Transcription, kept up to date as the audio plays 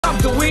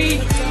the weed.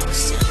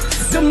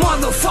 The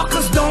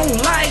motherfuckers don't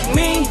like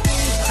me.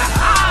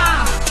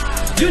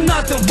 You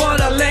nothing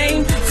but a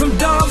lame. From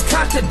Dogs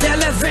Caught to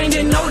Delavan,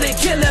 they know the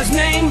killer's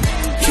name.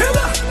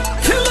 Killer,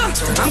 killer,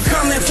 I'm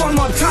coming from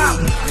on top.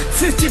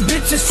 50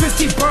 bitches,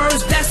 50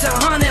 birds, that's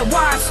 100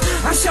 watts.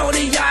 I show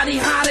the yachty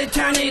how to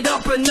turn it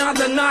up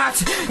another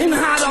notch, and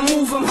how to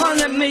move them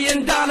 $100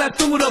 million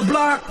through the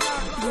block.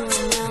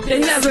 They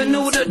never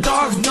knew the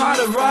dogs not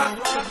a rock.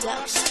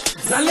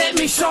 Now let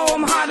me show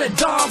them how the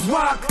dogs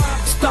rock.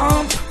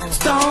 Stomp,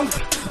 stomp,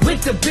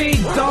 with the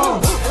big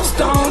dogs.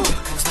 Stomp,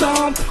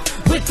 stomp,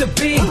 with the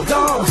big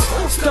dogs.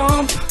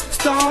 Stomp,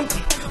 stomp,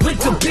 with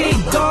the big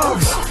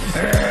dogs.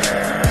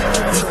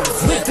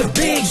 With the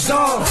big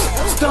dogs.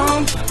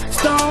 Stomp,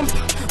 stomp,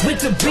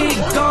 with the big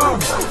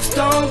dogs.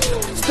 Stomp,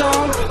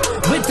 stomp,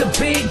 with the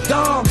big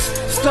dogs.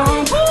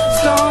 Stomp,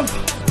 stomp,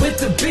 with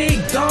the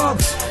big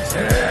dogs.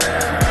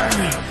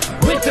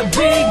 With the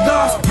big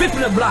dogs,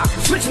 ripping the block,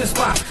 switching the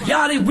spot.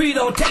 Yachty, we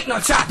don't take no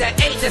chop.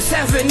 That 8, the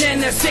 7,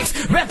 and the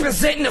 6,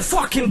 representing the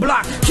fucking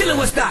block. Killer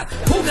was shot,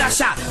 who got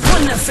shot?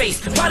 One in the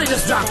face, body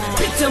just dropped.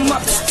 Picked him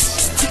up,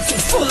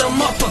 full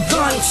him up a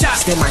gunshot.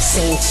 Still my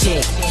same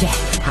chick, yeah.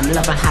 I'm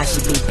loving how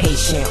she be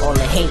patient. All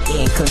the hate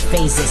ain't could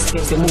phase it.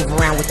 Still move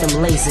around with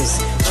them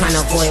lasers, trying to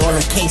avoid all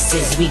them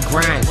cases. We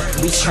grind,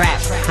 we trap.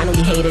 I know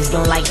the haters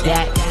don't like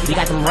that. We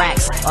got them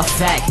racks, a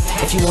fact.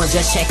 If you want,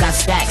 just check our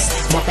stacks.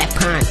 Want that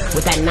pine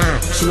with that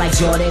 9. She like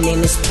Jordan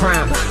in this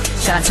prime.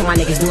 Shout out to my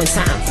niggas doing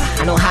time.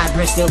 I know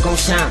hybrid still gon'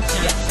 shine.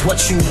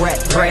 What you rap?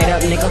 Bread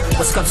up, nigga.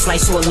 What's up,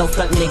 slice or loaf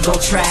up, nigga? Go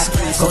trap,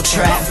 go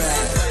trap.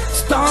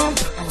 Stomp,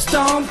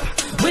 stomp,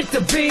 with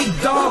the big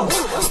dogs.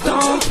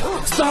 Stomp,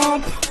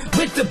 stomp,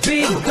 with the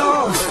big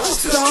dogs.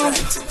 Stomp,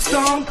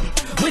 stomp,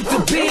 with the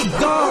big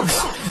dogs.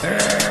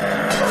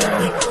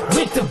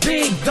 With the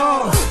big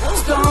dogs.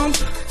 Stomp,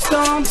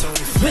 stomp,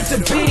 with the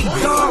big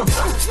dogs.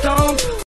 Stomp.